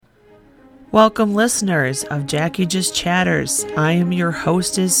Welcome, listeners of Jackie Just Chatters. I am your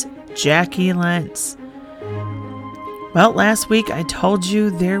hostess, Jackie Lentz. Well, last week I told you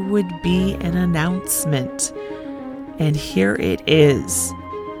there would be an announcement, and here it is.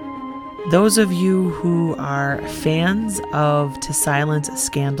 Those of you who are fans of To Silence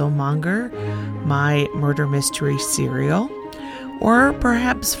Scandalmonger, my murder mystery serial, or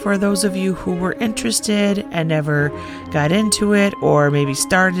perhaps for those of you who were interested and never got into it, or maybe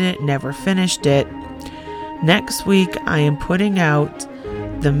started it, never finished it, next week I am putting out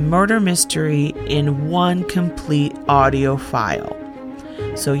the murder mystery in one complete audio file.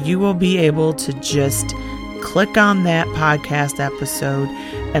 So you will be able to just click on that podcast episode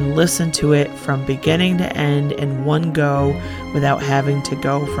and listen to it from beginning to end in one go without having to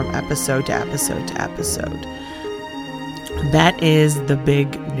go from episode to episode to episode. That is the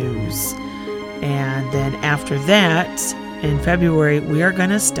big news. And then after that, in February, we are going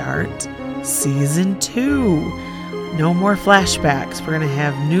to start season 2. No more flashbacks. We're going to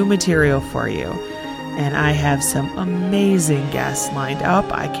have new material for you. And I have some amazing guests lined up.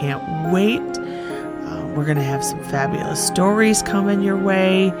 I can't wait. We're going to have some fabulous stories coming your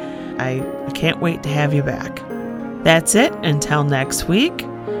way. I can't wait to have you back. That's it. Until next week.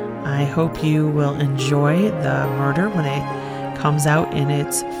 I hope you will enjoy the murder when it comes out in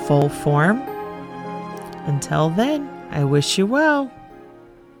its full form. Until then, I wish you well.